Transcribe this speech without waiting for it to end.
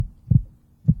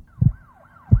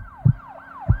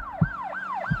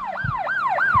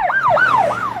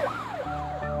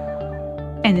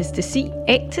Anæstesi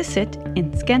A-Z,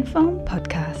 en Scanform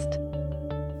podcast.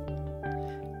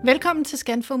 Velkommen til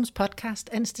Scanforms podcast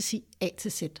Anæstesi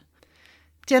A-Z.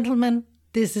 Gentlemen,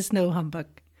 this is no humbug.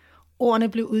 Ordene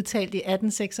blev udtalt i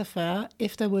 1846,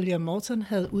 efter William Morton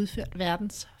havde udført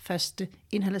verdens første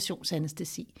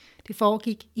inhalationsanæstesi. Det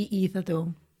foregik i Ether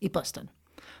Dome i Boston.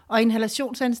 Og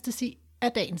inhalationsanæstesi er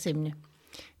dagens emne.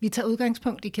 Vi tager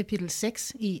udgangspunkt i kapitel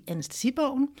 6 i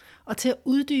anæstesibogen, og til at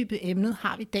uddybe emnet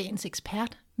har vi dagens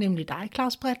ekspert, nemlig dig,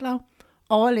 Claus Bretlau,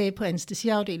 overlæge på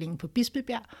anæstesiafdelingen på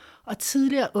Bispebjerg, og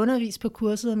tidligere undervist på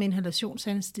kurset om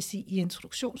inhalationsanæstesi i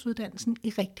introduktionsuddannelsen i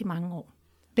rigtig mange år.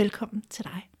 Velkommen til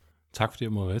dig. Tak fordi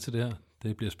jeg må være til det her.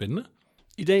 Det bliver spændende.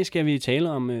 I dag skal vi tale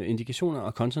om indikationer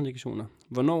og kontraindikationer.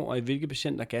 Hvornår og i hvilke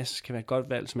patienter gas kan være et godt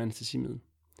valg som anæstesimiddel.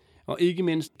 Og ikke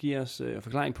mindst give os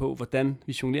forklaring på, hvordan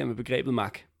vi jonglerer med begrebet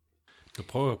MAC. Jeg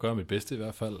prøver at gøre mit bedste i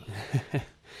hvert fald.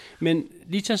 Men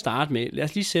lige til at starte med, lad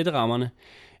os lige sætte rammerne.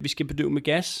 Vi skal bedøve med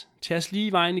gas. Tag os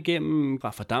lige vejen igennem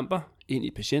fra fordamper ind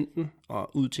i patienten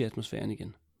og ud til atmosfæren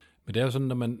igen. Men det er jo sådan,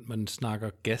 når man snakker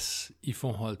gas i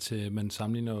forhold til, man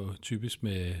sammenligner jo typisk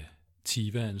med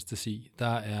TIVA-anæstesi.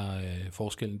 Der er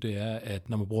forskellen, det er, at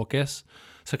når man bruger gas,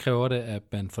 så kræver det, at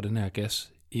man får den her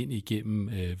gas ind igennem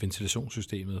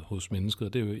ventilationssystemet hos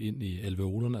mennesket. Det er jo ind i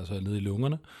alveolerne, altså nede i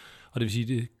lungerne. Og det vil sige,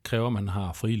 det kræver, at man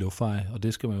har frie luftveje, og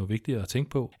det skal man jo vigtigt at tænke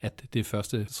på, at det er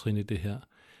første trin i det her.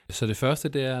 Så det første,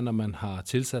 det er, når man har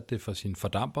tilsat det for sine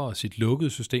fordamper og sit lukkede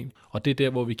system, og det er der,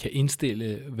 hvor vi kan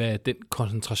indstille, hvad den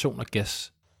koncentration af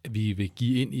gas, vi vil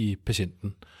give ind i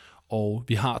patienten. Og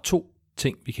vi har to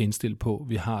ting, vi kan indstille på.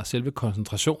 Vi har selve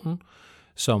koncentrationen,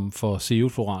 som for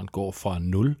CO-fluoran går fra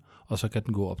 0, og så kan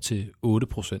den gå op til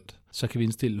 8%. Så kan vi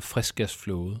indstille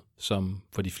friskgasflowet, som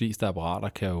for de fleste apparater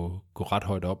kan jo gå ret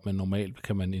højt op, men normalt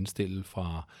kan man indstille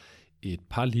fra et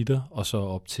par liter, og så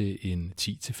op til en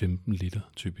 10-15 liter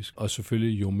typisk. Og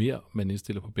selvfølgelig, jo mere man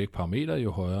indstiller på begge parametre,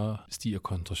 jo højere stiger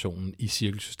koncentrationen i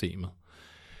cirkelsystemet.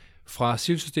 Fra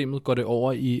cirkelsystemet går det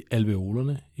over i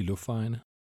alveolerne, i luftvejene,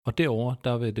 og derover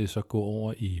der vil det så gå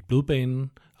over i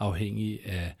blodbanen, afhængig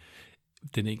af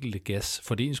den enkelte gas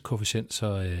fordelingskoefficient, så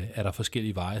er der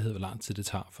forskellige varighed, hvor lang tid det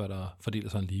tager, før der fordeler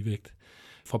sig en ligevægt.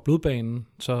 Fra blodbanen,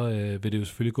 så vil det jo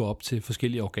selvfølgelig gå op til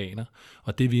forskellige organer,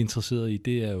 og det vi er interesseret i,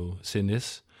 det er jo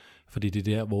CNS, fordi det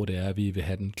er der, hvor det er, at vi vil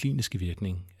have den kliniske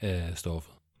virkning af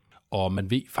stoffet. Og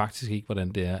man ved faktisk ikke, hvordan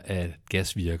det er, at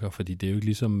gas virker, fordi det er jo ikke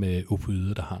ligesom med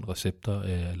opioider, der har en receptor,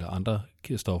 eller andre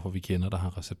stoffer, vi kender, der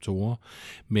har receptorer,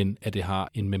 men at det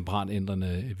har en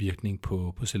membranændrende virkning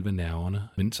på selve nerverne.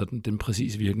 Men sådan den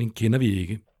præcise virkning kender vi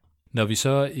ikke. Når vi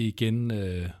så igen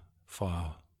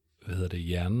fra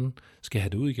hjernen skal have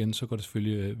det ud igen, så går det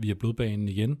selvfølgelig via blodbanen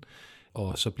igen,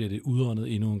 og så bliver det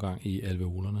udåndet endnu en gang i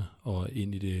alveolerne og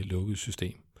ind i det lukkede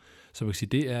system. Så man kan sige,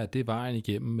 det er vejen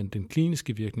igennem, men den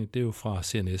kliniske virkning, det er jo fra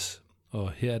CNS.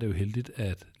 Og her er det jo heldigt,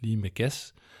 at lige med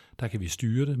gas, der kan vi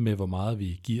styre det med, hvor meget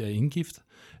vi giver af indgift.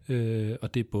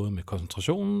 Og det er både med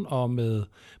koncentrationen og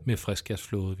med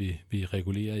friskgasflowet, vi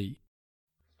regulerer i.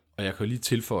 Og jeg kan jo lige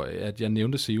tilføje, at jeg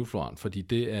nævnte CO-fluoran, fordi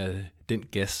det er den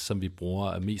gas, som vi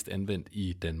bruger er mest anvendt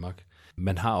i Danmark.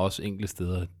 Man har også enkelte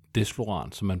steder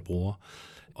desfluoran, som man bruger.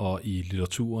 Og i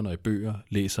litteraturen og i bøger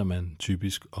læser man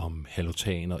typisk om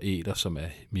halotan og æter, som er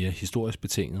mere historisk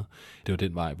betinget. Det var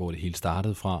den vej, hvor det hele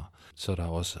startede fra. Så er der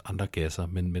også andre gasser,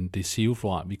 men det er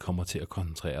CO-fluoran, vi kommer til at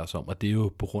koncentrere os om. Og det er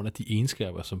jo på grund af de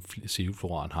egenskaber, som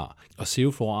CO-fluoran har. Og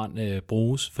CO-fluoran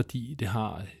bruges, fordi det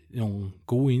har nogle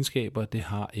gode egenskaber. Det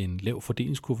har en lav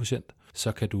fordelingskoefficient.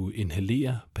 Så kan du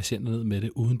inhalere patienter ned med det,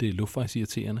 uden det er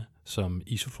luftvejsirriterende, som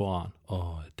isofluoran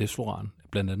og desfluoran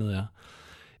blandt andet er.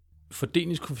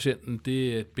 Fordelingskoefficienten,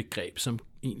 det er et begreb, som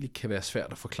egentlig kan være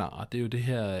svært at forklare. Det er jo det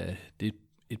her, det er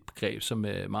et begreb, som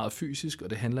er meget fysisk, og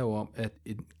det handler jo om, at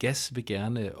en gas vil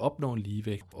gerne opnå en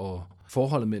ligevægt, og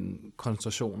forholdet mellem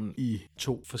koncentrationen i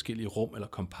to forskellige rum eller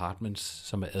compartments,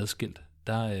 som er adskilt,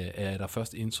 der er der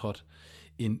først indtrådt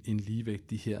en ligevægt,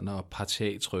 de her, når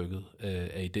partialtrykket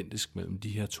er identisk mellem de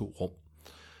her to rum.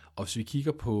 Og hvis vi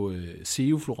kigger på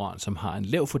CO-fluoran, som har en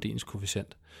lav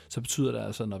fordelingskoefficient, så betyder det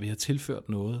altså, at når vi har tilført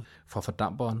noget fra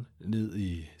fordamperen ned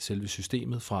i selve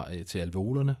systemet til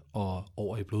alveolerne og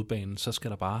over i blodbanen, så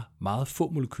skal der bare meget få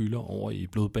molekyler over i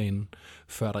blodbanen,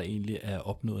 før der egentlig er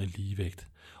opnået en ligevægt.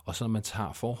 Og så når man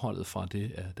tager forholdet fra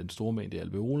det af den store mængde i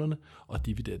alveolerne og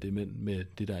dividerer det med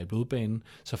det, der er i blodbanen,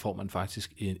 så får man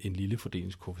faktisk en lille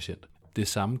fordelingskoefficient. Det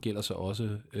samme gælder så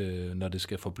også, når det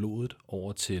skal fra blodet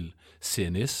over til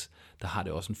CNS. Der har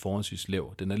det også en forholdsvis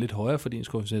lav. Den er lidt højere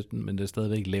fordelingskoefficienten, men den er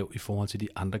stadigvæk lav i forhold til de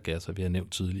andre gasser, vi har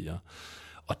nævnt tidligere.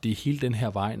 Og det er hele den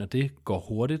her vej, når det går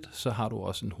hurtigt, så har du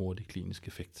også en hurtig klinisk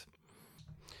effekt.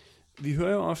 Vi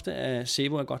hører jo ofte, at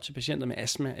Sevo er godt til patienter med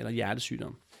astma eller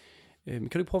hjertesygdom. Kan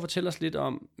du ikke prøve at fortælle os lidt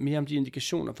mere om de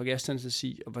indikationer for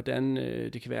gasanæstesi, og hvordan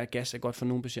det kan være, at gas er godt for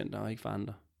nogle patienter og ikke for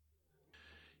andre?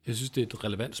 Jeg synes, det er et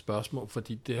relevant spørgsmål,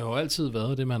 fordi det har jo altid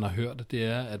været det, man har hørt, det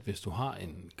er, at hvis du har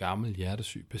en gammel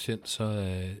hjertesyg patient, så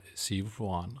er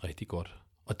sevofluran rigtig godt.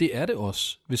 Og det er det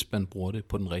også, hvis man bruger det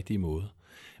på den rigtige måde.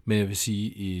 Men jeg vil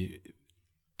sige,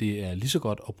 det er lige så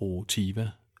godt at bruge Tiva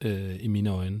i mine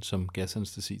øjne som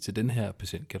gasanæstesi til den her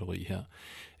patientkategori her.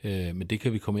 Men det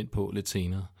kan vi komme ind på lidt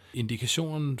senere.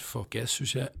 Indikationen for gas,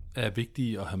 synes jeg, er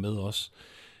vigtige at have med også.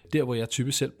 Der, hvor jeg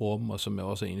typisk selv bruger dem, og som er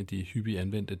også en af de hyppige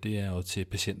anvendte, det er jo til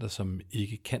patienter, som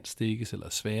ikke kan stikkes eller er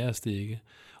svære at stikke.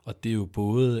 Og det er jo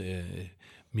både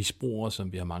misbrugere,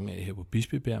 som vi har mange af her på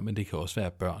Bispebjerg, men det kan også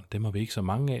være børn. Dem har vi ikke så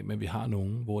mange af, men vi har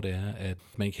nogen, hvor det er, at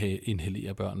man kan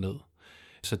inhalere børn ned.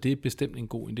 Så det er bestemt en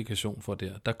god indikation for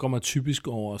det. Der går man typisk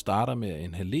over og starter med at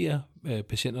inhalere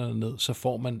patienterne ned, så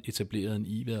får man etableret en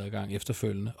IV-adgang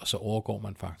efterfølgende, og så overgår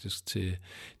man faktisk til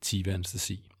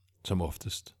Tiva-anæstesi, som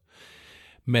oftest.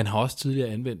 Man har også tidligere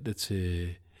anvendt det til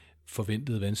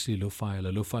forventede vanskelige luftveje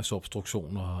eller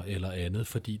luftvejsobstruktioner eller andet,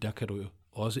 fordi der kan du jo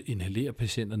også inhalere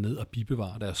patienter ned og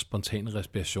bibevare deres spontane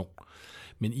respiration.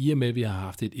 Men i og med, at vi har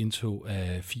haft et indtog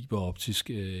af fiberoptisk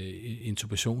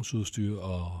intubationsudstyr,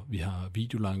 og vi har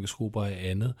videolangesgrupper og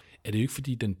andet, er det jo ikke,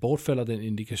 fordi den bortfalder den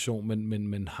indikation,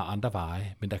 men har andre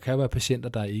veje. Men der kan jo være patienter,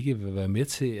 der ikke vil være med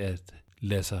til at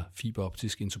lade sig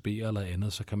fiberoptisk intubere eller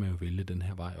andet, så kan man jo vælge den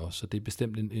her vej også. Så det er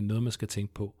bestemt noget, man skal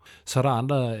tænke på. Så er der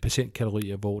andre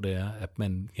patientkategorier, hvor det er, at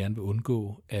man gerne vil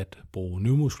undgå at bruge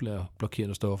neuromuskulære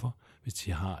blokerende stoffer. Hvis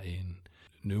de har en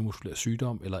neuromuskulær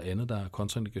sygdom eller andet, der er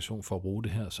kontraindikation for at bruge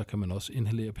det her, så kan man også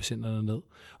inhalere patienterne ned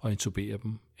og intubere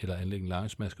dem, eller anlægge en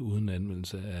larynxmaske uden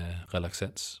anvendelse af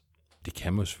relaxans. Det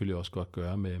kan man selvfølgelig også godt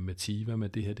gøre med Tiva, men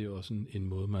det her det er også en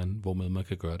måde, hvormed man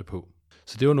kan gøre det på.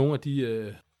 Så det var nogle af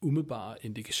de umiddelbare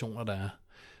indikationer, der er.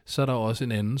 Så er der også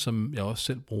en anden, som jeg også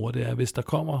selv bruger, det er, hvis der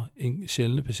kommer en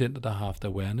sjældne patienter, der har haft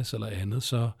awareness eller andet,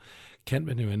 så kan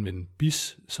man jo anvende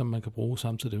BIS, som man kan bruge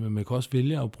samtidig, men man kan også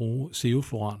vælge at bruge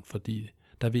sevofluran, fordi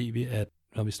der ved vi, at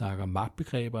når vi snakker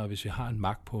magtbegreber, hvis vi har en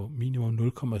magt på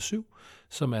minimum 0,7,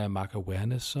 som er magt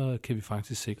awareness, så kan vi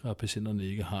faktisk sikre, at patienterne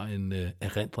ikke har en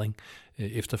erindring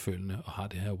efterfølgende og har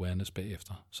det her awareness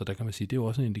bagefter. Så der kan man sige, det er jo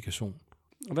også en indikation.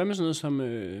 Og hvad med sådan noget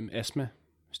som astma?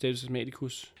 Status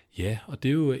asthmaticus? Ja, og det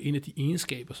er jo en af de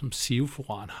egenskaber, som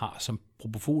sevofluran har, som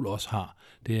propofol også har.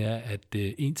 Det er, at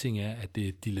en ting er, at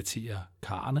det dilaterer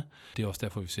karrene. Det er også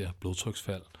derfor, vi ser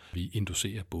blodtryksfald. Vi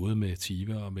inducerer både med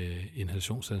Tiva og med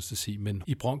inhalationsanæstesi, men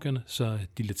i bronkierne, så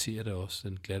dilaterer det også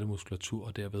den glatte muskulatur,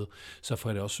 og derved så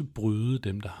får det også bryde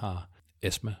dem, der har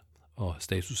astma og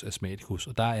status asthmaticus.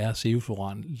 Og der er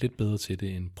sevofluran lidt bedre til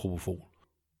det end propofol.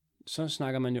 Så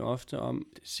snakker man jo ofte om,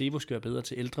 at Sevo skal være bedre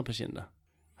til ældre patienter.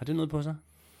 Har det noget på sig?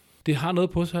 Det har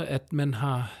noget på sig, at man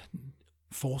har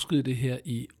forsket i det her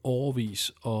i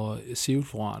årevis, og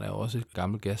sevofluran er også et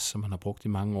gammelt gas, som man har brugt i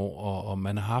mange år, og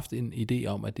man har haft en idé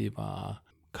om, at det var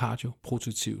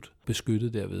kardioprotektivt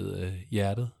beskyttet derved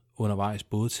hjertet undervejs,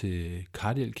 både til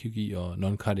kardial kirurgi og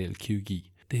non-kardial kirurgi.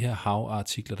 Det her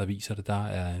hav-artikler, der viser det, der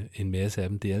er en masse af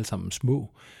dem. Det er alle sammen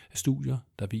små studier,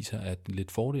 der viser, at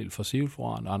lidt fordel for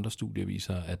sevofluran, og andre studier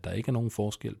viser, at der ikke er nogen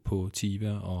forskel på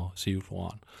Tiva og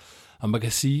sevofluran. Og man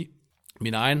kan sige,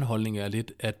 min egen holdning er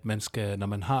lidt, at man skal, når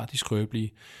man har de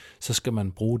skrøbelige, så skal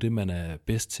man bruge det, man er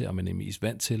bedst til, og man er mest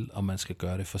vant til, og man skal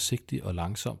gøre det forsigtigt og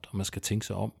langsomt, og man skal tænke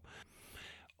sig om.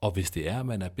 Og hvis det er, at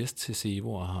man er bedst til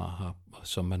Sevo, og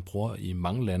som man bruger i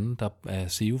mange lande, der er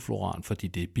sevofluran, fordi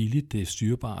det er billigt, det er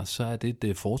styrbart, så er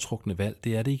det foretrukne valg.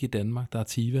 Det er det ikke i Danmark. Der er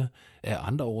Tiva af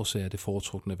andre årsager det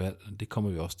foretrukne valg. Det kommer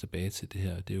vi også tilbage til det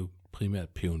her. Det er jo primært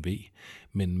P&V.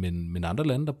 Men andre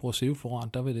lande, der bruger sevofluran,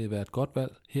 der vil det være et godt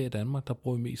valg. Her i Danmark, der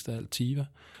bruger vi mest af alt Tiva.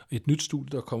 Et nyt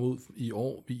studie, der kommer ud i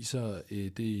år, viser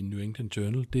det i New England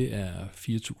Journal. Det er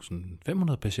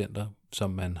 4.500 patienter,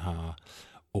 som man har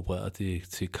opereret det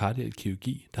til kardial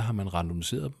kirurgi. Der har man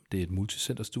randomiseret dem. Det er et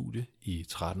multicenterstudie i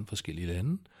 13 forskellige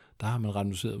lande. Der har man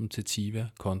randomiseret dem til Tiva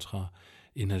kontra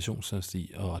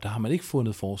inhalationsanæstesi, og der har man ikke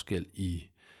fundet forskel i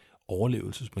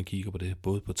overlevelse, hvis man kigger på det,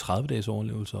 både på 30 dages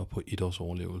overlevelse og på 1 års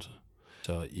overlevelse.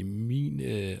 Så i min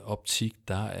optik,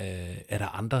 der er der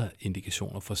andre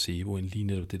indikationer for Sevo, end lige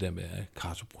netop det der med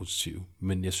kardioprotektiv.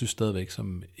 Men jeg synes stadigvæk,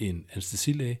 som en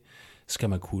anæstesilæge, skal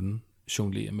man kunne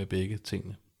jonglere med begge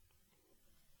tingene.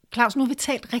 Claus, nu har vi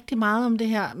talt rigtig meget om det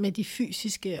her med de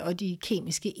fysiske og de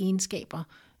kemiske egenskaber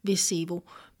ved Sevo.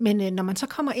 Men når man så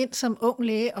kommer ind som ung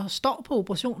læge og står på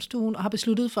operationsstuen og har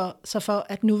besluttet for,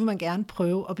 at nu vil man gerne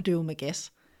prøve at bedøve med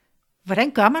gas,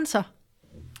 hvordan gør man så?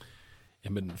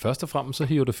 Jamen, først og fremmest så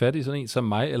hiver du fat i sådan en som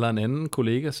mig, eller en anden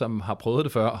kollega, som har prøvet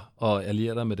det før, og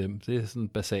allierer dig med dem. Det er sådan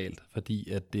basalt, fordi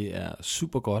at det er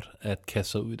super godt at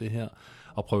kaste sig ud i det her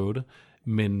og prøve det.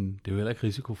 Men det er jo heller ikke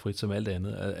risikofrit som alt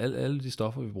andet. Alle de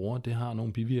stoffer, vi bruger, det har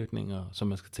nogle bivirkninger, som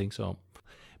man skal tænke sig om.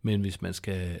 Men hvis man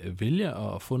skal vælge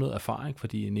at få noget erfaring,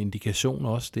 fordi en indikation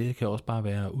også, det kan også bare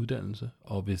være uddannelse.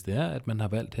 Og hvis det er, at man har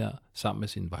valgt her sammen med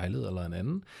sin vejleder eller en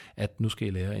anden, at nu skal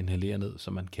I lære at inhalere ned,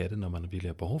 så man kan det, når man virkelig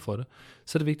har behov for det,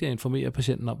 så er det vigtigt at informere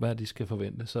patienten om, hvad de skal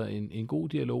forvente. Så en god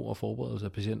dialog og forberedelse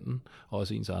af patienten, og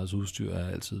også ens eget udstyr, er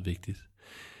altid vigtigt.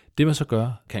 Det man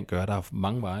så kan gøre, der er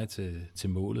mange veje til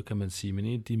målet, kan man sige, men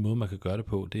en af de måder, man kan gøre det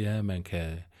på, det er, at man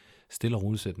kan stille og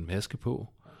roligt sætte en maske på,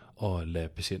 og lade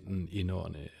patienten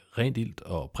indånde rent ilt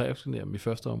og præoxidere dem i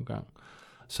første omgang.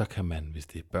 Så kan man, hvis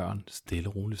det er børn, stille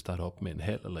og roligt starte op med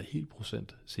 0,5 eller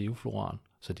 1% sevofluoran,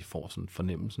 så de får sådan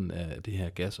fornemmelsen af det her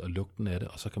gas og lugten af det,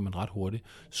 og så kan man ret hurtigt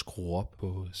skrue op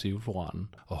på sevofluoranen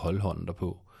og holde hånden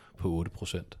derpå på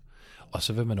 8%. Og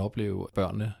så vil man opleve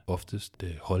børnene oftest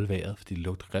holde vejret, fordi det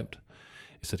lugter grimt.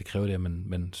 Så det kræver det, at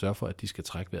man sørger for, at de skal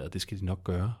trække vejret. Det skal de nok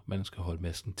gøre. Man skal holde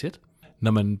masken tæt.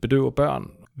 Når man bedøver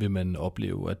børn, vil man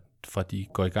opleve, at fra de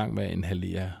går i gang med at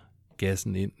inhalere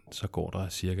gassen ind, så går der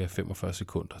cirka 45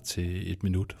 sekunder til 1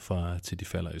 minut, til de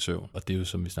falder i søvn. Og det er jo,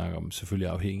 som vi snakker om, selvfølgelig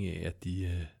afhængig af, at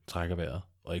de trækker vejret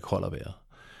og ikke holder vejret.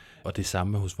 Og det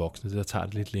samme hos voksne, der tager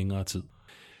det lidt længere tid.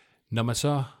 Når man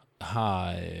så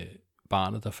har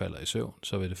barnet, der falder i søvn,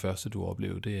 så vil det første, du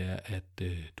oplever, det er, at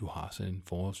du har sådan en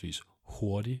forholdsvis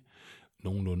hurtig,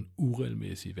 nogenlunde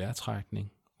uregelmæssig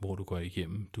vejrtrækning, hvor du går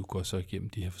igennem. Du går så igennem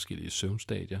de her forskellige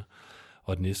søvnstadier,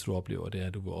 og det næste, du oplever, det er,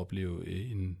 at du vil opleve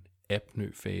en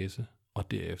apnø-fase,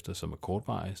 og derefter, som er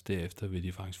kortvarigt, derefter vil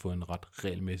de faktisk få en ret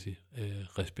regelmæssig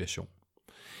respiration.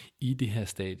 I det her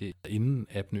stadie, inden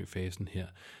apnø-fasen her,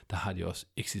 der har de også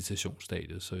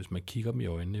excitationsstadiet, så hvis man kigger dem i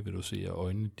øjnene, vil du se, at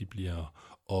øjnene de bliver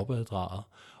opaddraget,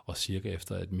 og cirka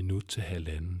efter 1 minut til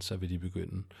 1,5, så vil de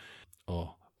begynde at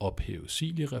ophæve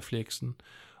cilierefleksen,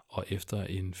 og efter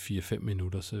en 4-5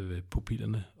 minutter, så vil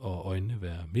pupillerne og øjnene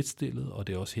være midtstillet, og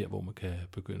det er også her, hvor man kan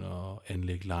begynde at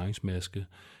anlægge laringsmaske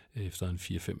efter en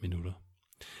 4-5 minutter.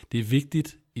 Det er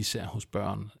vigtigt, især hos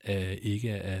børn,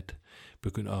 ikke at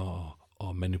begynde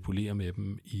at manipulere med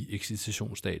dem i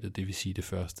excitationsstadiet, det vil sige det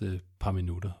første par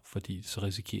minutter, fordi så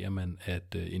risikerer man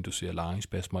at inducere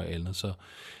laringsspasmer og andet, så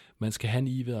man skal have en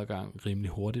IV-adgang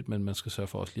rimelig hurtigt, men man skal sørge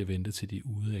for også lige at vente til de er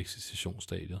ude af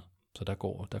excitationsstadiet. Så der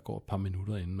går et par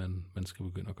minutter, inden man skal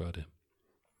begynde at gøre det.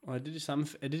 Og er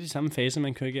det de samme faser,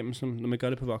 man kører igennem, som når man gør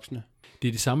det på voksne? Det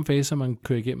er de samme faser, man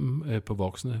kører igennem på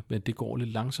voksne, men det går lidt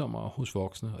langsommere hos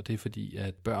voksne, og det er fordi,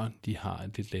 at børn de har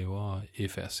et lidt lavere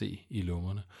FRC i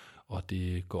lungerne, og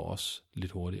det går også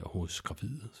lidt hurtigere hos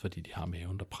gravide, fordi de har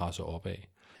maven, der presser opad.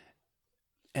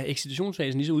 Er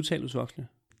excitationsfasen lige så udtalt hos voksne?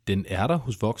 Den er der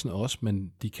hos voksne også,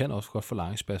 men de kan også godt få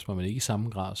laringsspasmer, men ikke i samme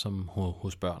grad som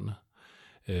hos børnene.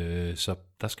 Så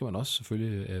der skal man også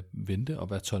selvfølgelig vente og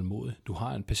være tålmodig. Du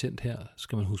har en patient her,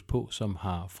 skal man huske på, som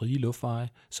har frie luftveje,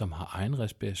 som har egen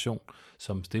respiration,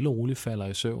 som stille og roligt falder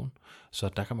i søvn. Så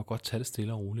der kan man godt tage det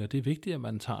stille og roligt. Og det er vigtigt, at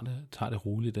man tager det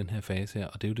roligt i den her fase her.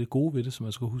 Og det er jo det gode ved det, som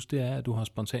man skal huske, det er, at du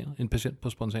har en patient på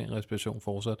spontan respiration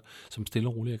fortsat, som stille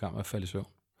og roligt er i gang med at falde i søvn.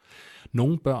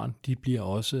 Nogle børn, de bliver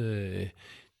også...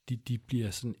 De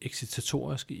bliver sådan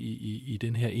excitatoriske i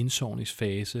den her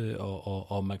indsovningsfase,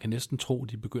 og man kan næsten tro,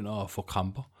 at de begynder at få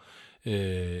kramper.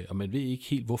 Og man ved ikke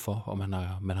helt hvorfor, og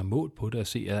man har målt på det og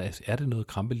se, er det noget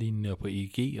krampelignende på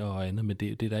EEG og andet, men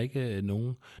det er der ikke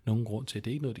nogen grund til.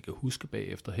 Det er ikke noget, de kan huske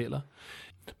bagefter heller.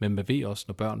 Men man ved også,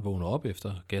 når børn vågner op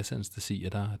efter gasanæstesi,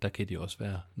 der kan de også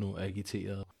være noget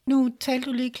agiteret. Nu talte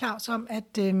du lige, Claus, om,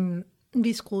 at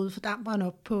vi skruede fordamperen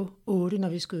op på 8, når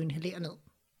vi skulle inhalere ned.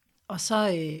 Og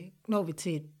så når vi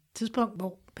til et tidspunkt,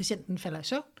 hvor patienten falder i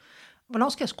søvn. Hvornår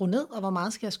skal jeg skrue ned, og hvor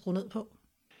meget skal jeg skrue ned på?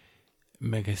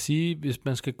 Man kan sige, hvis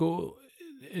man skal gå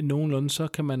nogenlunde, så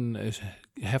kan man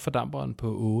have fordamperen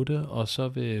på 8, og så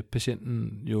vil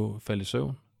patienten jo falde i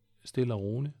søvn, stille og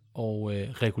roligt, og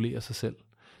regulere sig selv.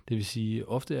 Det vil sige,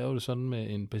 ofte er jo det sådan med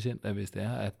en patient, at hvis det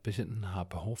er, at patienten har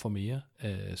behov for mere,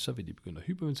 så vil de begynde at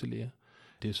hyperventilere.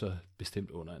 Det er så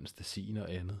bestemt under anæstesien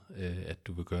og andet, at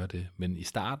du vil gøre det. Men i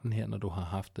starten her, når du har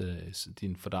haft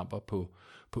din fordamper på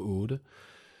 8,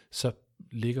 så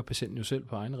ligger patienten jo selv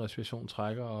på egen respiration,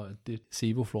 trækker og det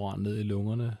sevofluoran ned i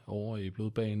lungerne, over i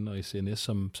blodbanen og i CNS,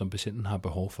 som patienten har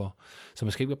behov for. Så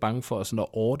man skal ikke være bange for sådan at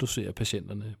overdosere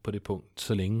patienterne på det punkt,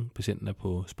 så længe patienten er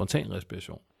på spontan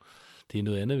respiration. Det er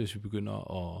noget andet, hvis vi begynder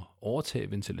at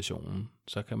overtage ventilationen,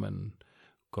 så kan man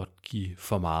godt give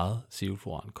for meget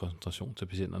sevofluoran-koncentration til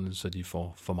patienterne, så de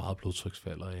får for meget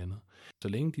blodtryksfald og andet. Så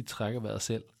længe de trækker vejret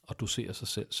selv og doserer sig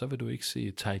selv, så vil du ikke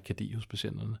se takykardi hos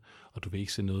patienterne, og du vil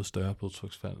ikke se noget større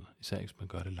blodtryksfald, især hvis man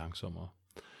gør det langsommere.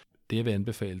 Det jeg vil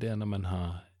anbefale, det er, når man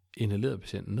har inhaleret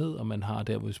patienten ned, og man har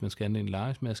der, hvis man skal anlægge en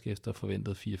lejesmaske efter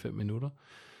forventet 4-5 minutter,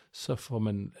 så får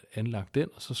man anlagt den,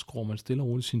 og så skruer man stille og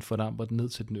roligt sin fordamper ned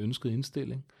til den ønskede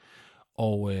indstilling,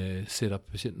 og sætter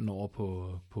patienten over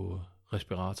på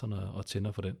respiratorerne og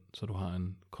tænder for den, så du har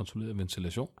en kontrolleret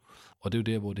ventilation. Og det er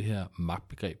jo der, hvor det her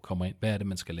MAC-begreb kommer ind. Hvad er det,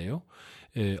 man skal lave?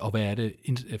 Og hvad er det,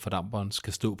 fordamperen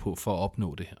skal stå på for at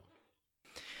opnå det her?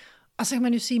 Og så kan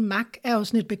man jo sige, at MAC er jo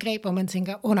sådan et begreb, hvor man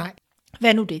tænker, nej, hvad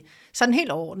er nu det? Sådan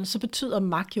helt overordnet, så betyder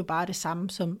MAC jo bare det samme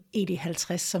som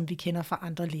ED50, som vi kender fra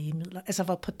andre lægemidler. Altså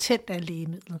hvor potent er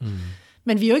lægemidlet.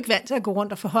 Men vi er jo ikke vant til at gå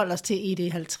rundt og forholde os til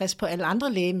ED50 på alle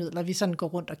andre lægemidler, vi sådan går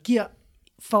rundt og giver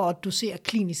for at dosere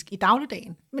klinisk i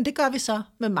dagligdagen. Men det gør vi så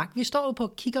med MAC. Vi står jo på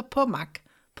og kigger på MAC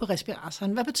på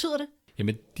respiratoren. Hvad betyder det?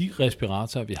 Jamen, de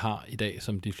respiratorer, vi har i dag,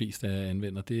 som de fleste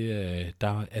anvender,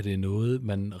 der er det noget,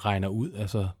 man regner ud,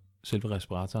 altså selve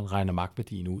respiratoren regner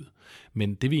MAC-værdien ud.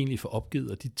 Men det vi egentlig får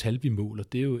opgivet, og de tal vi måler,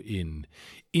 det er jo en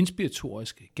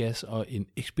inspiratorisk gas og en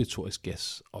ekspiratorisk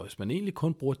gas. Og hvis man egentlig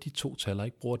kun bruger de to tal, og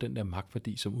ikke bruger den der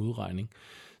MAC-værdi som udregning,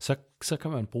 så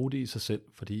kan man bruge det i sig selv.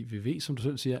 Fordi vi ved, som du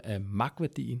selv siger, at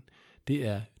MAC-værdien, det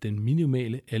er den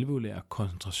minimale alveolære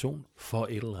koncentration for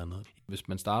et eller andet. Hvis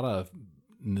man starter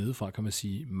nedefra, kan man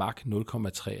sige, MAC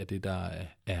 0,3 er det, der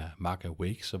er MAC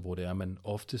awake, så hvor det er, man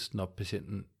oftest, når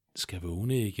patienten skal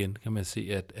vågne igen, kan man se,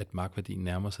 at MAC-værdien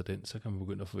nærmer sig den, så kan man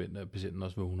begynde at forvente, at patienten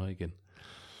også vågner igen.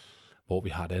 Hvor vi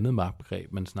har et andet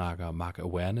MAC-begreb, man snakker MAC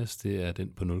awareness, det er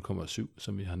den på 0,7,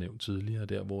 som vi har nævnt tidligere,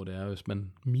 der hvor det er, hvis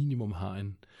man minimum har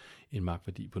en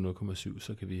MAC-værdi på 0,7,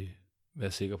 så kan vi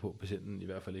være sikre på, at patienten i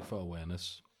hvert fald ikke får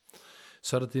awareness.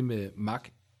 Så er der det med MAC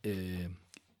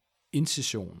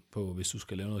incision på, hvis du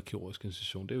skal lave noget kirurgisk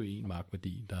incision, det er jo en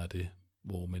MAC-værdi, der er det.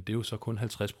 Men det er jo så kun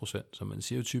 50%, så man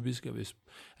siger jo typisk,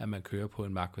 at man kører på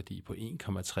en MAC-værdi på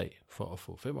 1,3 for at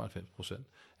få 95%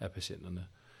 af patienterne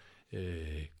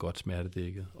godt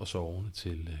smertedækket og sovende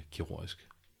til kirurgisk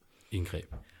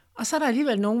indgreb. Og så er der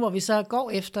alligevel nogen, hvor vi så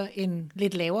går efter en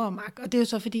lidt lavere MAC, og det er jo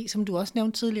så fordi, som du også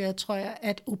nævnte tidligere, tror jeg,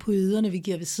 at opioiderne, vi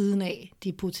giver ved siden af,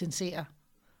 de potentierer.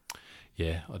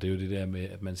 Ja, og det er jo det der med,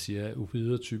 at man siger, at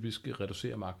opioider typisk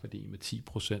reducerer MAC-værdien med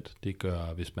 10%. Det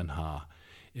gør, hvis man har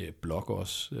blok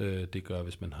også. Det gør,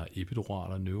 hvis man har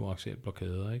epidural og neuroaxial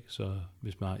blokader. Ikke? Så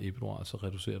hvis man har epidural, så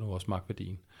reducerer du også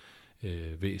MAC-værdien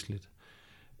væsentligt.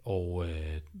 Og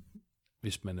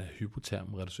hvis man er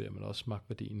hypoterm, reducerer man også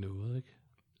MAC-værdien noget. Ikke?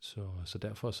 Så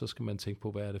derfor så skal man tænke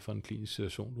på, hvad er det for en klinisk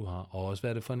situation, du har, og også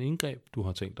hvad er det for en indgreb, du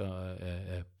har tænkt dig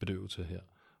at bedøve til her.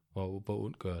 Hvor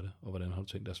ondt gør det, og hvordan har du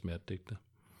tænkt dig at smertedække det.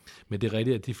 Men det er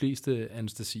rigtigt, at de fleste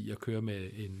anæstesier kører med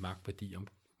en MAC-værdi om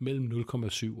mellem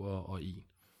 0,7 og 1.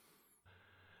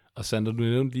 Og Sandra, du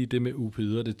nævnte lige det med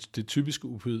opioider. Det typiske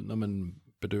opioid, når man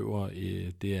bedøver,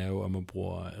 det er jo, at man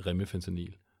bruger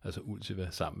remifentanil, altså Ultiva,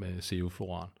 sammen med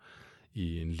sevofluoran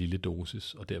i en lille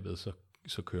dosis, og derved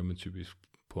så kører man typisk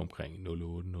på omkring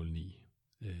 0,8-0,9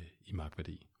 i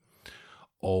MAC-værdi.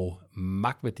 Og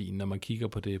MAC-værdien, når man kigger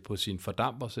på det på sin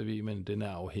fordamper, så ved man, at den er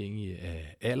afhængig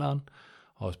af alderen.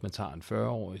 Og hvis man tager en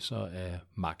 40-årig, så er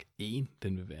MAC1,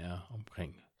 den vil være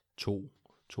omkring 2-2,5%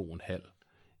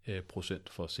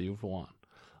 for sevofluoran.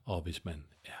 Og hvis man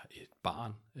er et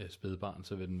barn, spædbarn,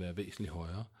 så vil den være væsentligt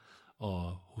højere.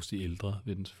 Og hos de ældre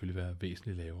vil den selvfølgelig være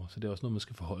væsentligt lavere. Så det er også noget, man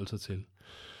skal forholde sig til.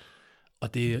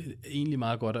 Og det er egentlig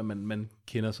meget godt, at man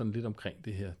kender sådan lidt omkring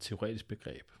det her teoretiske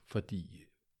begreb, fordi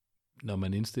når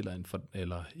man indstiller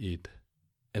et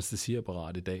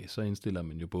anæstesiapparat i dag, så indstiller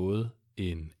man jo både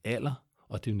en alder,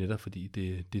 og det er jo netop fordi,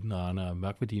 det den regner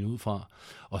MAC-værdien ud fra,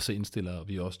 og så indstiller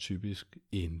vi også typisk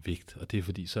en vægt, og det er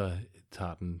fordi, så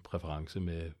tager den præference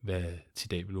med, hvad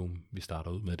tidalvolumen vi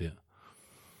starter ud med der.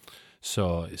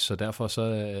 Så derfor så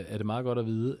er det meget godt at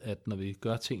vide, at når vi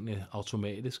gør tingene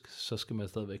automatisk, så skal man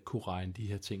stadigvæk kunne regne de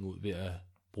her ting ud ved at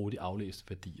bruge de aflæste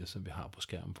værdier, som vi har på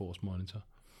skærmen på vores monitor.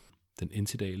 Den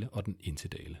intidale og den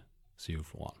intidale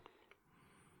sevofluoran.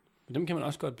 Dem kan man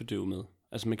også godt bedøve med.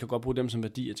 Altså man kan godt bruge dem som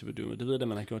værdier til bedøve med. Det ved jeg,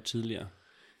 man har gjort tidligere.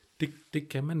 Det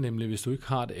kan man nemlig, hvis du ikke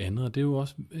har det andet. Og det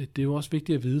er jo også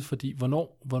vigtigt at vide, fordi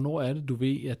hvornår er det, du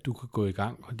ved, at du kan gå i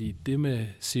gang? Fordi det med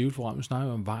sevofluoran, vi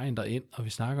snakker om vejen derind, og vi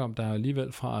snakker om, der er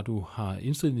alligevel fra, at du har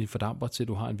indstillet din fordamper til, at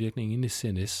du har en virkning inde i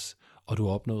CNS, og du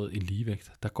har opnået en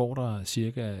ligevægt. Der går der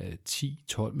cirka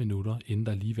 10-12 minutter, inden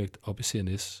der er ligevægt op i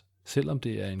CNS. Selvom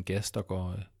det er en gas,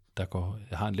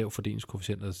 der har en lav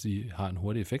fordelingskoefficient, altså de har en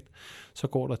hurtig effekt, så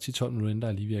går der 10-12 minutter, inden der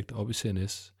er ligevægt op i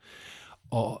CNS.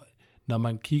 Og når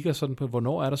man kigger sådan på,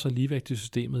 hvornår er der så ligevægt i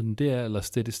systemet, det er, eller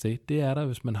steady state, det er der,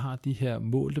 hvis man har de her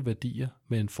målte værdier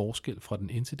med en forskel fra den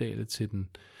intidale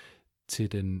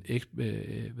til den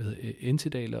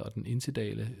intidale og den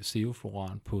intidale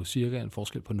sevofloran på cirka en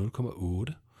forskel på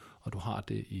 0,8, og du har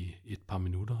det i et par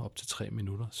minutter, op til 3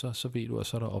 minutter, så ved du, at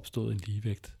så er der opstået en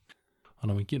ligevægt. Og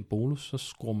når man giver en bonus, så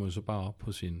skruer man jo så bare op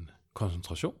på sin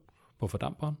koncentration på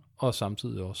fordamperen, og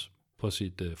samtidig også på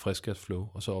sit friskgasflow,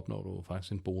 og så opnår du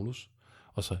faktisk en bonus.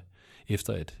 Og så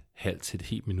efter et halvt til et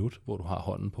helt minut, hvor du har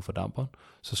hånden på fordamperen,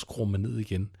 så skruer man ned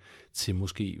igen til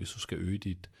måske, hvis du skal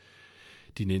øge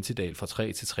din intidal fra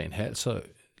 3 til 3,5, så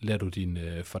lader du din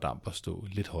fordamper stå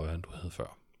lidt højere, end du havde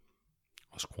før.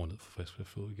 Og skruer ned for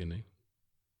friskgasflow igen, ikke?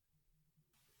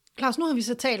 Claus, nu har vi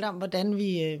så talt om, hvordan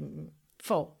vi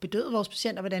får bedøvet vores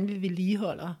patienter, hvordan vi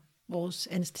vedligeholder vores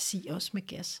anæstesi også med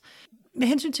gas. Med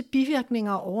hensyn til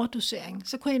bivirkninger og overdosering,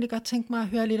 så kunne jeg egentlig godt tænke mig at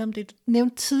høre lidt om det. Du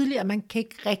nævnte tidligere, at man kan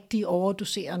ikke rigtig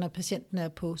overdosere, når patienten er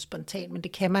på spontan, men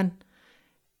det kan man,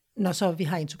 når så vi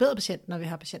har intuberet patienten, når vi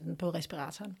har patienten på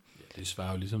respiratoren. Ja, det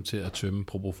svarer jo ligesom til at tømme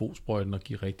propofol-sprøjten og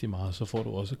give rigtig meget, så får du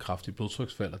også kraftigt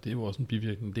blodtryksfald, og det er jo også en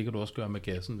bivirkning. Det kan du også gøre med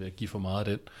gassen ved at give for meget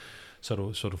af den,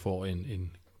 så du får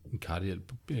en kardiel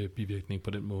bivirkning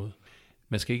på den måde.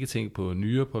 Man skal ikke tænke på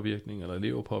nyrepåvirkning eller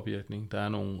leverpåvirkning. Der er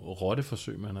nogle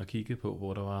rotteforsøg, man har kigget på,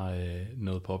 hvor der var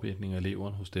noget påvirkning af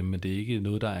leveren hos dem, men det er ikke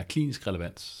noget, der er klinisk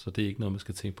relevant, så det er ikke noget, man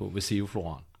skal tænke på ved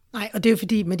sevofloran. Nej, og det er jo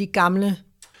fordi med de gamle...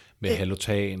 Med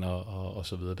halotan og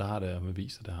så videre, der har det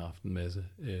vist, at det har haft en masse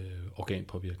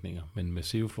organpåvirkninger, men med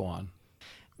sevofloran.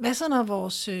 Hvad så, når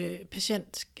vores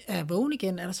patient er vågen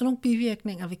igen? Er der så nogle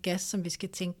bivirkninger ved gas, som vi skal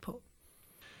tænke på?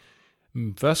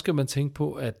 Først skal man tænke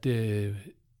på, at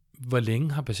hvor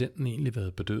længe har patienten egentlig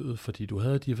været bedøvet? Fordi du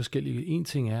havde de forskellige... En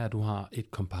ting er, at du har et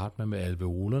compartment med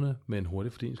alveolerne med en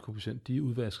hurtig fordelingskoefficient. De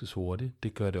udvaskes hurtigt.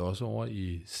 Det gør det også over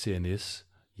i CNS,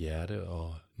 hjerte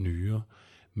og nyre.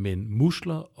 Men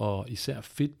muskler og især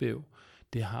fedtvæv,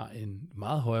 det har en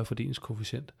meget højere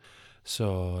fordelingskoefficient.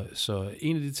 Så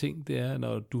en af de ting, det er,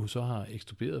 når du så har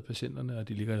ekstuberet patienterne, og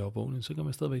de ligger i opvågning, så kan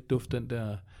man stadigvæk dufte den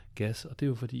der gas, og det er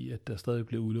jo fordi, at der stadig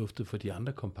bliver udluftet for de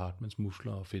andre compartments,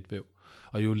 muskler og fedtvæv.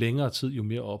 Og jo længere tid, jo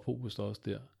mere ophobes der også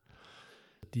der.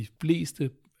 De fleste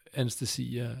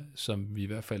anæstesier, som vi i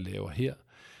hvert fald laver her,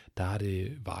 der er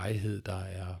det varighed, der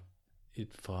er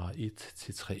fra 1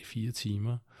 til 3-4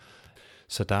 timer.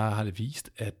 Så der har det vist,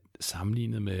 at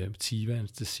sammenlignet med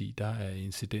TIVA-anæstesi, der er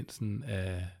incidensen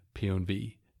af P&V,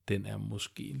 den er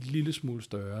måske en lille smule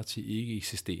større til ikke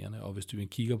eksisterende, og hvis du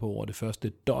kigger på over det første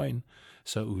døgn,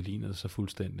 så udligner det sig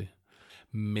fuldstændig.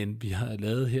 Men vi har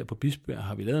lavet her på Bispebjerg,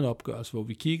 har vi lavet en opgørelse, hvor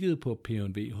vi kiggede på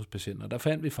P&V hos patienter, og der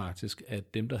fandt vi faktisk,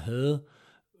 at dem, der havde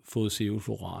fået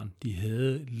sevofloran, de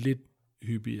havde lidt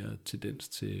hyppigere tendens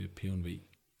til P&V.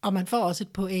 Og man får også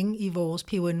et point i vores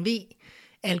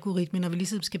P&V-algoritme, når vi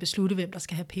ligesom skal beslutte, hvem der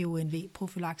skal have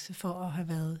P&V-profylakse for at have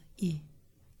været i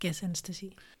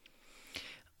gasanæstesi.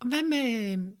 Og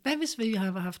hvad hvis vi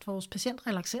har haft vores patient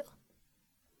relakseret?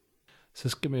 Så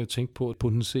skal man jo tænke på at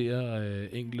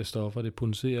potentiere enkelte stoffer. Det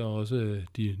potentierer også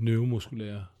de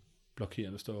neuromuskulære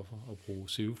blokerende stoffer og bruge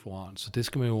sevofloran. Så det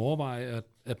skal man jo overveje,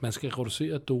 at man skal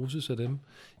reducere dosis af dem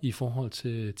i forhold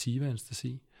til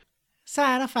TIVA-anæstesi. Så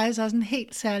er der faktisk også en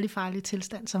helt særlig farlig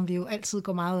tilstand, som vi jo altid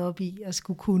går meget op i at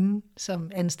skulle kunne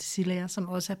som anæstesilæger, som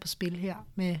også er på spil her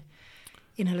med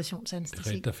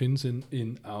inhalationsanæstesi. Der findes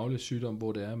en arvelig sygdom,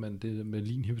 hvor det er, det er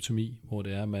melinhypotomi, hvor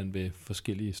det er, man ved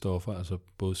forskellige stoffer, altså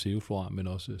både sevofloran, men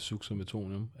også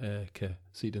succinylmetonium, kan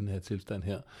se den her tilstand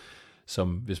her,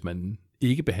 som hvis man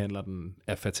ikke behandler den,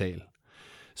 er fatal.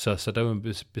 Så der vil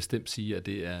man bestemt sige, at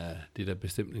det er der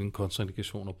bestemt en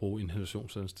kontraindikation at bruge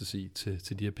inhalationsanæstesi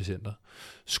til de her patienter.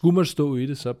 Skulle man stå i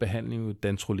det, så er behandlingen jo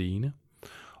dantrolene,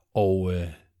 og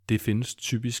det findes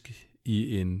typisk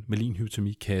i en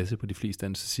melinhypotomi-kasse på de fleste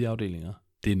anæstesiafdelinger.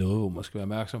 Det er noget, hvor man skal være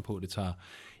opmærksom på. Det tager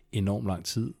enormt lang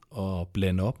tid at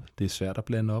blande op. Det er svært at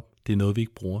blande op. Det er noget, vi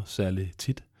ikke bruger særlig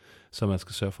tit, så man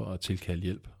skal sørge for at tilkalde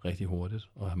hjælp rigtig hurtigt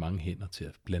og have mange hænder til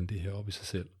at blande det her op i sig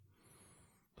selv.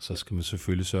 Så skal man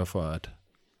selvfølgelig sørge for at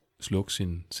slukke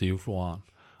sin sevofloran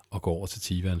og gå over til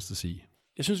TIVA-anæstesi.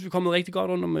 Jeg synes, vi er kommet rigtig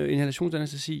godt rundt om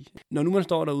inhalationsanæstesi. Når nu man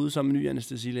står derude som en ny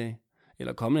anæstesilæge,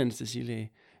 eller kommende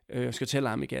anæstesilæge, og skal til at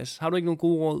larme i gas, har du ikke nogle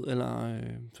gode råd, eller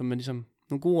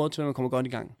nogle gode råd til, at man kommer godt i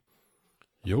gang?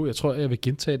 Jo, jeg tror, jeg vil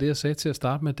gentage det, jeg sagde til at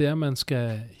starte med, det er, at man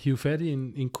skal hive fat i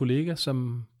en kollega,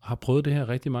 som har prøvet det her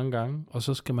rigtig mange gange, og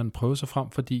så skal man prøve sig frem,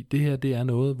 fordi det her, det er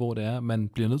noget, hvor det er, man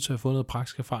bliver nødt til at få noget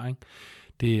praktisk erfaring.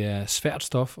 Det er svært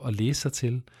stof at læse sig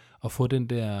til, og få den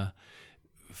der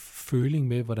føling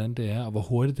med, hvordan det er, og hvor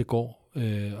hurtigt det går.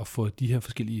 at få de her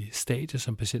forskellige stadier,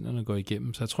 som patienterne går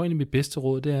igennem. Så jeg tror egentlig, mit bedste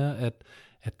råd, det er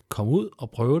at komme ud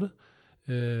og prøve det,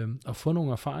 og få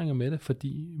nogle erfaringer med det,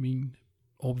 fordi min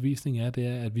overbevisning er,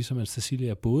 at vi som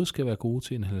anæstesilæger både skal være gode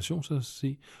til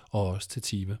inhalationsanæstesi og også til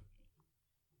TIVA.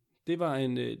 Det var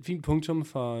en fin punktum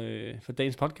for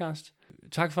dagens podcast.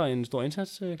 Tak for en stor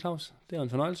indsats, Claus. Det var en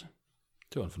fornøjelse.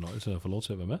 Det var en fornøjelse at få lov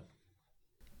til at være med.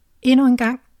 Endnu en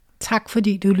gang, tak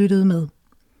fordi du lyttede med.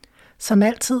 Som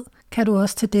altid kan du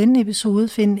også til denne episode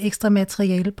finde ekstra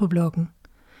materiale på bloggen.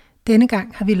 Denne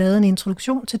gang har vi lavet en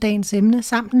introduktion til dagens emne,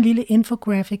 samt en lille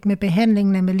infografik med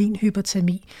behandlingen af malign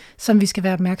hypertermi, som vi skal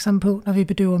være opmærksomme på, når vi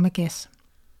bedøver med gas.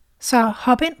 Så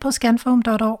hop ind på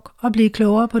scanfoam.org og bliv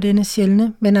klogere på denne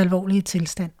sjældne, men alvorlige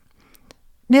tilstand.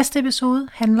 Næste episode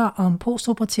handler om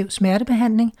postoperativ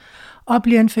smertebehandling og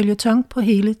bliver en føljeton på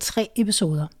hele 3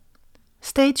 episoder.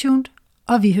 Stay tuned,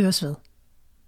 og vi høres ved.